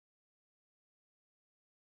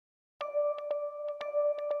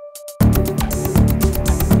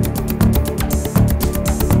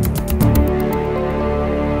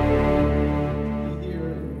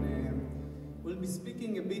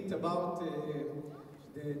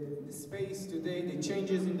the space today, the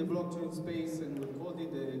changes in the blockchain space, and we called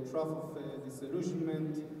it the trough of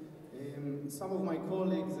disillusionment. Some of my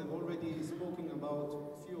colleagues have already spoken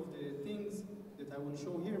about a few of the things that I will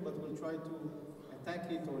show here, but we'll try to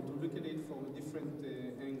attack it or to look at it from a different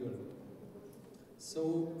angle.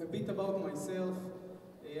 So, a bit about myself.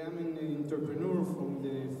 I'm an entrepreneur from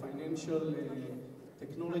the financial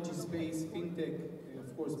technology space, fintech,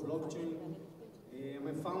 of course blockchain. I'm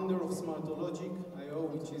a founder of Smartologic IO,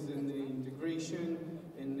 which is an integration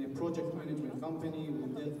and project management company. We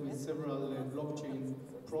dealt with several blockchain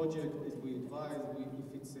projects that we advise,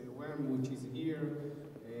 if it's WAM, which is here,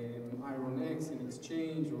 IronX in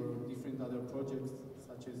exchange, or different other projects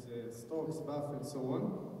such as stocks, BAF, and so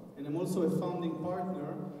on. And I'm also a founding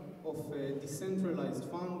partner of a decentralized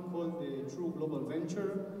fund called the True Global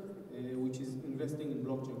Venture, which is investing in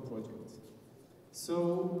blockchain projects.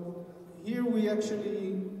 So here we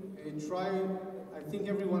actually try, I think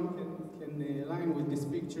everyone can align with this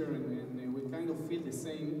picture, and we kind of feel the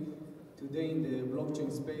same today in the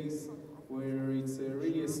blockchain space, where it's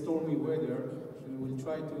really a stormy weather, and we'll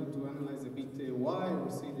try to analyze a bit why,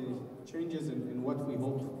 we see the changes and what we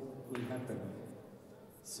hope will happen.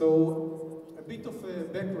 So, a bit of a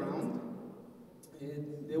background.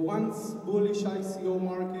 The once bullish ICO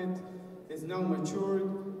market has now matured,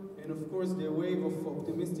 and of course the wave of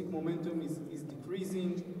optimistic momentum is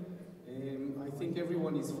decreasing. I think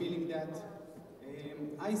everyone is feeling that.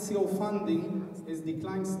 ICO funding has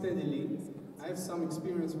declined steadily. I have some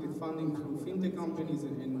experience with funding through fintech companies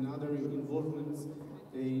and other involvements,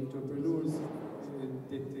 entrepreneurs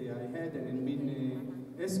that I had and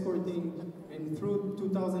been escorting. And through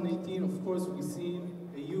 2018, of course, we see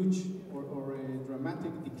a huge or a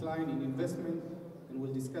dramatic decline in investment, and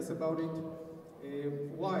we'll discuss about it.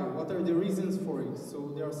 Why? What are the reasons for it?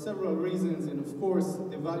 So there are several reasons, and of course,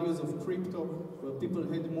 the values of crypto, where people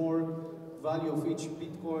had more value of each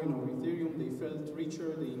Bitcoin or Ethereum, they felt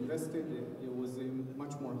richer, they invested, there was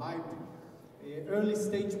much more hype. Early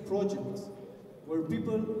stage projects, where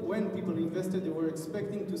when people invested, they were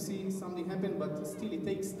expecting to see something happen, but still it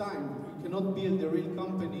takes time. You cannot build a real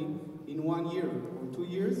company in 1 year or 2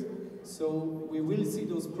 years. So we will see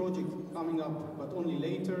those projects coming up, but only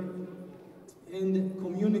later. And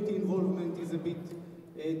community involvement is a bit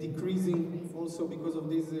decreasing also because of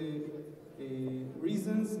these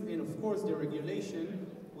reasons. And of course the regulation,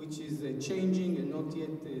 which is changing and not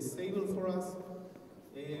yet stable for us.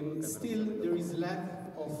 Still, there is lack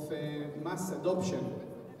of mass adoption,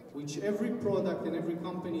 which every product and every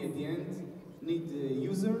company at the end need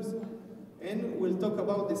users. And we'll talk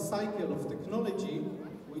about the cycle of technology,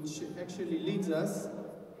 which actually leads us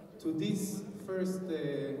to this first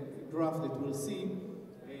graph that we'll see.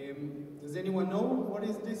 Does anyone know what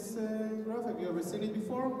is this graph? Have you ever seen it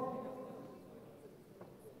before?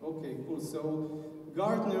 Okay, cool. So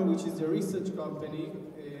Gertner, which is a research company,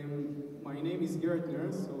 my name is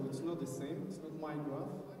Gertner, so it's not the same. It's not my graph,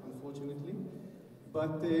 unfortunately.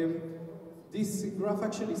 But this graph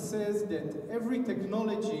actually says that every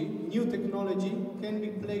technology, new technology, can be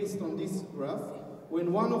placed on this graph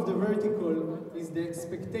when one of the vertical is the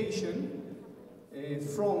expectation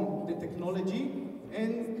from the technology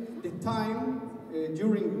and the time,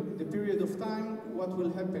 during the period of time, what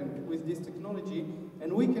will happen with this technology.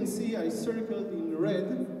 And we can see, I circled in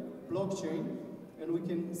red, blockchain, and we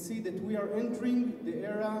can see that we are entering the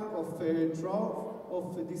era of drought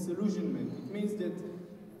of disillusionment. It means that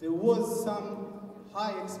there was some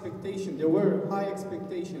high expectation, there were high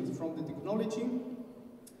expectations from the technology,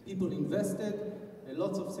 people invested,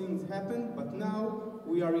 lots of things happened, but now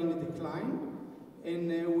we are in a decline,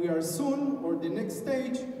 and we are soon, or the next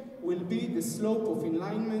stage, will be the slope of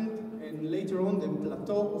alignment, and later on the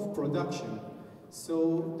plateau of production.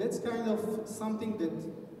 So that's kind of something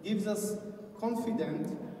that gives us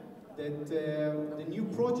confidence that the new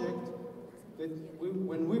project, that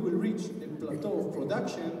when we will reach the plateau of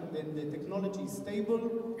production, then the technology is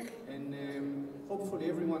stable, and hopefully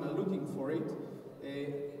everyone are looking for it.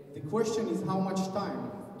 The question is how much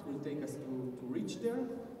time it will take us to reach there.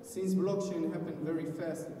 Since blockchain happened very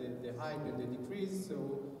fast, the hype and the decrease,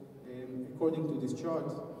 so according to this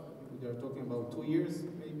chart, they are talking about 2 years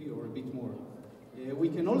maybe, or a bit more. We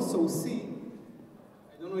can also see,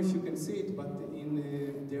 I don't know if you can see it, but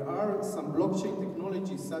there are some blockchain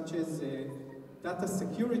technologies such as data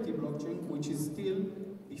security blockchain, which is still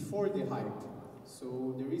before the hype.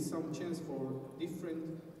 So there is some chance for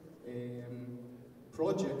different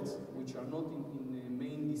projects which are not in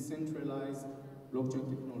main decentralized blockchain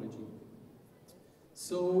technology.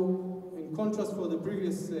 So in contrast for the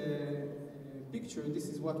previous picture, this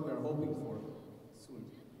is what we are hoping for soon.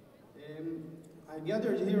 I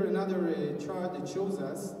gathered here another chart that shows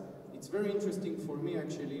us, it's very interesting for me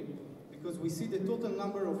actually, because we see the total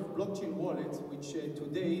number of blockchain wallets, which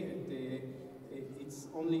today, it's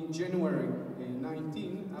only January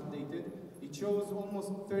 19 updated, it shows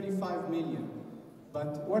almost 35 million.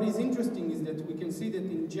 But what is interesting is that we can see that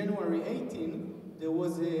in January 18, there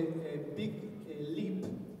was a big leap,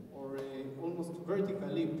 or almost vertical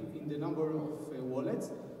leap in the number of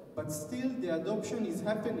wallets, but still the adoption is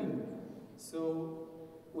happening. So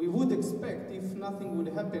we would expect, if nothing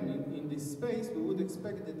would happen in this space, we would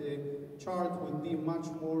expect that the chart would be much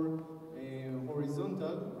more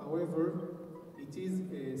horizontal. However, it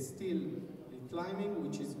is still climbing,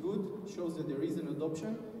 which is good, shows that there is an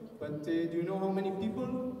adoption. But do you know how many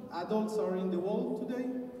people, adults, are in the world today?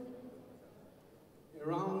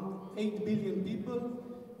 Around 8 billion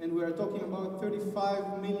people, and we are talking about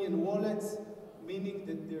 35 million wallets, meaning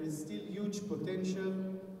that there is still huge potential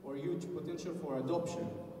for adoption.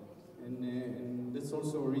 And that's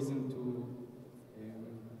also a reason to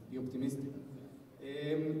be optimistic.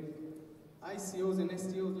 ICOs and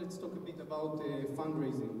STOs, let's talk a bit about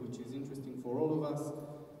fundraising, which is interesting for all of us.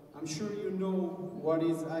 I'm sure you know what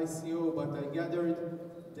is ICO, but I gathered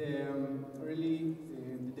the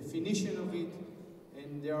definition of it,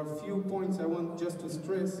 and there are a few points I want just to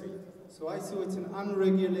stress. So ICO, it's an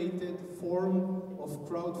unregulated form of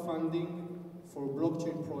crowdfunding for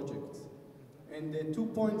blockchain projects. And the 2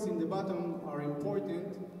 points in the bottom are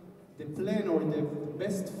important. The plan, or the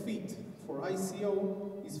best fit for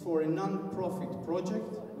ICO, is for a non-profit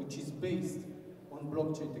project which is based on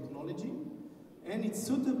blockchain technology, and it's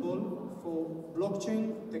suitable for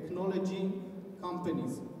blockchain technology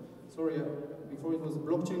companies. Sorry, before it was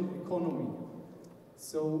blockchain economy.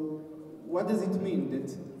 So what does it mean?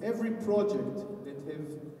 That every project that have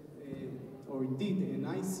or did an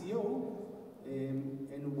ICO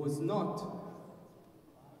and was not,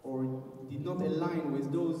 or did not align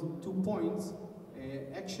with those 2 points,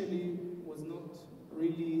 actually was not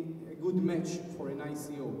really a good match for an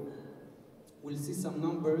ICO. We'll see some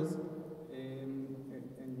numbers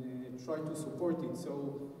and try to support it.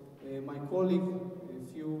 So my colleague,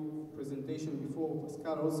 a few presentations before,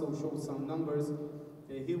 Pascal, also showed some numbers.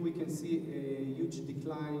 Here we can see a huge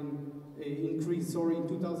increase, in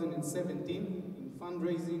 2017 in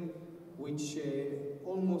fundraising, which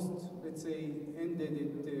almost, let's say, ended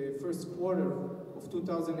at the first quarter of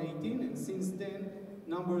 2018, and since then,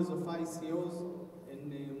 numbers of ICOs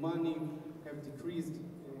and money have decreased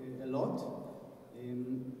a lot.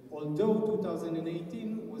 Although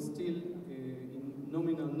 2018 was still, in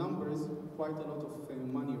nominal numbers, quite a lot of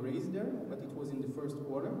money raised there, but it was in the first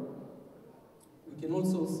quarter. We can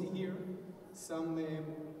also see here some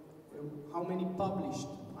how many published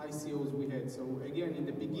ICOs we had. So again, in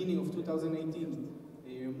the beginning of 2018,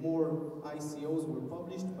 more ICOs were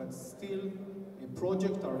published, but still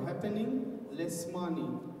projects are happening. Less money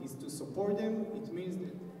is to support them. It means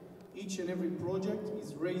that each and every project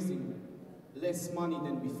is raising less money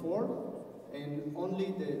than before, and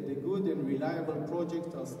only the good and reliable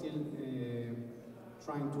projects are still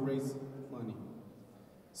trying to raise money.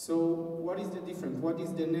 So what is the difference? What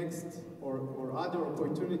is the next or other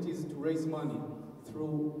opportunities to raise money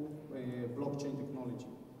through blockchain technology?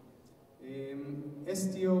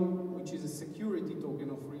 STO, which is a security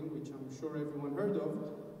token offering, which I'm sure everyone heard of,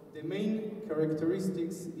 the main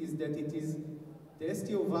characteristics is that it is the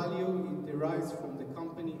STO value, it derives from the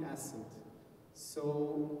company asset.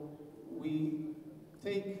 So we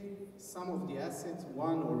take some of the assets,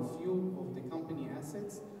 one or a few of the company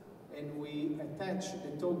assets, and we attach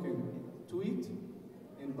the token to it,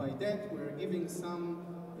 and by that we're giving some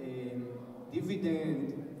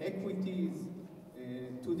dividend, equities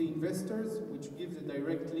to the investors, which gives a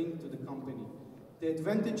direct link to the company. The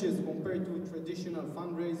advantages compared to traditional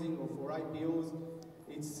fundraising or for IPOs,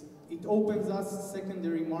 it opens us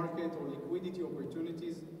secondary market or liquidity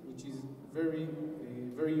opportunities, which is very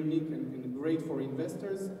unique and great for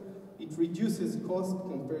investors. It reduces cost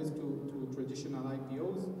compared to traditional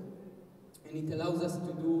IPOs, and it allows us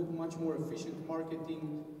to do much more efficient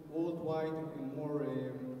marketing worldwide and more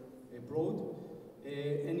broad.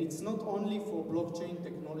 And it's not only for blockchain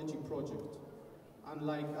technology project.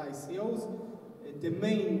 Unlike ICOs, the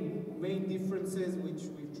main differences, which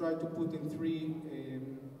we've tried to put in 3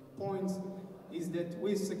 points, is that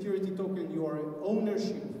with security token you are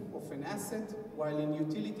ownership of an asset, while in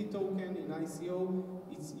utility token, in ICO,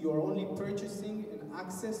 you are only purchasing an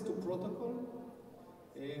access to protocol.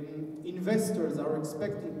 Investors are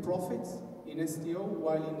expecting profits in STO,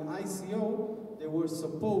 while in ICO they were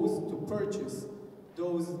supposed to purchase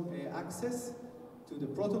those access to the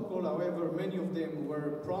protocol. However, many of them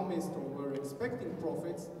were promised or were expecting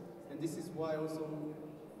profits, and this is why also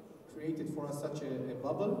created for us such a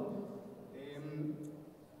bubble.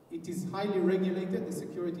 It is highly regulated, the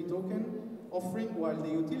security token offering, while the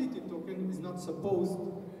utility token is not supposed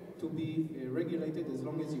to be regulated as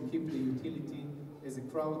long as you keep the utility as a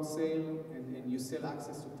crowd sale and you sell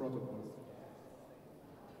access to protocols.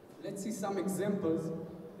 Let's see some examples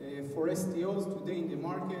for STOs today in the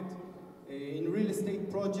market. In real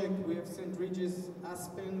estate project, we have St. Regis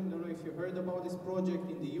Aspen. I don't know if you heard about this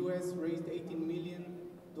project in the US, raised $18 million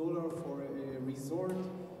for a resort.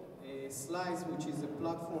 Slice, which is a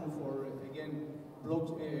platform for, again,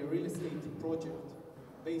 real estate project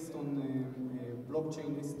based on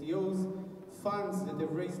blockchain STOs. Funds that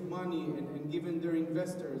have raised money and given their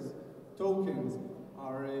investors tokens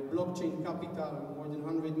are blockchain capital, more than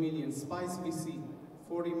 100 million, Spice VC,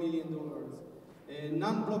 $40 million.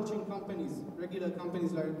 Non-blockchain companies, regular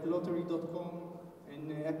companies like Lottery.com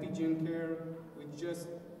and Epigen Care, which just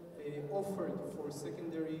offered for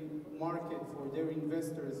secondary market for their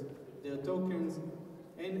investors their tokens,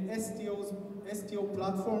 and STO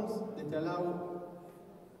platforms that allow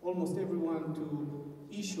almost everyone to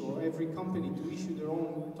issue, or every company to issue their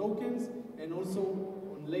own tokens, and also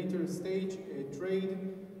on later stage trade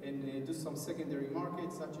and do some secondary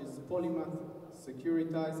markets such as Polymath,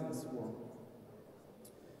 Securitize, and Swarm.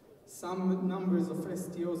 Some numbers of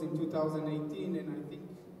STOs in 2018, and I think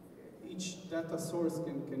each data source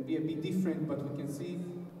can be a bit different, but we can see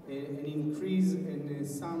an increase in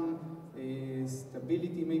some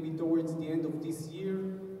stability maybe towards the end of this year.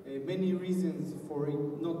 Many reasons for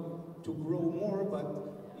it not to grow more,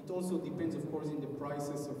 but it also depends, of course, in the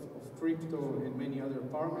prices of crypto and many other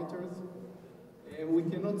parameters. We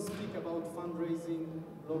cannot speak about fundraising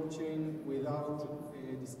blockchain without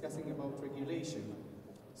discussing about regulation.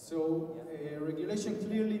 So regulation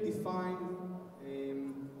clearly defines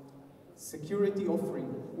security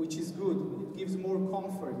offering, which is good. It gives more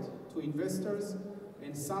comfort to investors,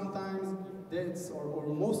 and sometimes that's, or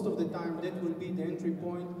most of the time, that will be the entry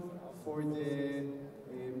point for the,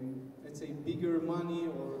 let's say, bigger money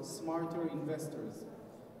or smarter investors.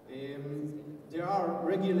 There are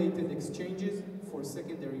regulated exchanges for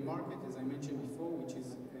secondary market, as I mentioned before, which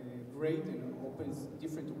is great and opens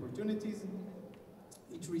different opportunities.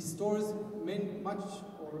 It restores much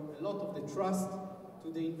or a lot of the trust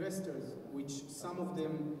to the investors, which some of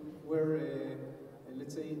them were,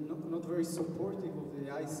 let's say, not very supportive of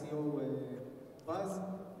the ICO buzz,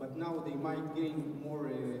 but now they might gain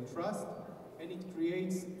more trust, and it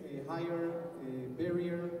creates a higher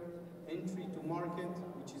barrier entry to market,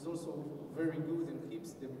 which is also very good and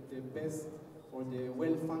keeps the best or the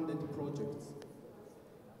well-funded projects.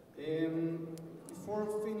 Before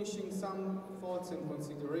finishing, some thoughts and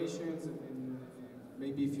considerations, and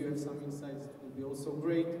maybe if you have some insights, it will be also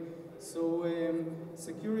great. So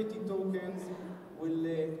security tokens will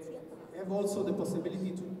have also the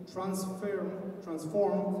possibility to transform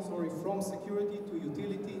from security to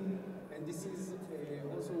utility, and this is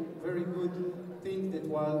also a very good thing, that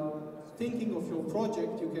while thinking of your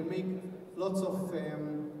project, you can make lots of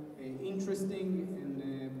interesting and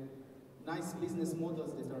nice business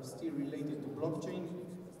models that are still related to blockchain.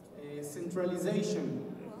 Centralization,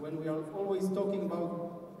 when we are always talking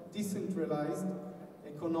about decentralized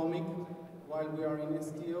economic, while we are in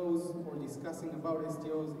STOs or discussing about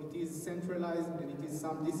STOs, it is centralized and it is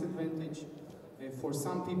some disadvantage for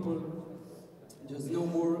some people. There's no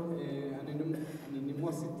more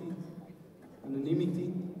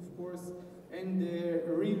anonymity, of course, and the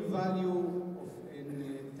real value of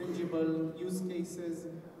tangible use cases.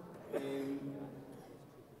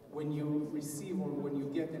 When you receive or when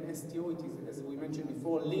you get an STO, it is, as we mentioned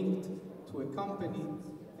before, linked to a company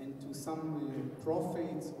and to some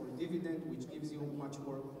profits or dividend, which gives you much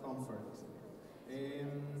more comfort.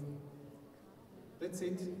 That's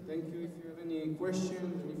it. Thank you. If you have any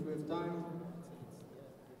questions and if you have time,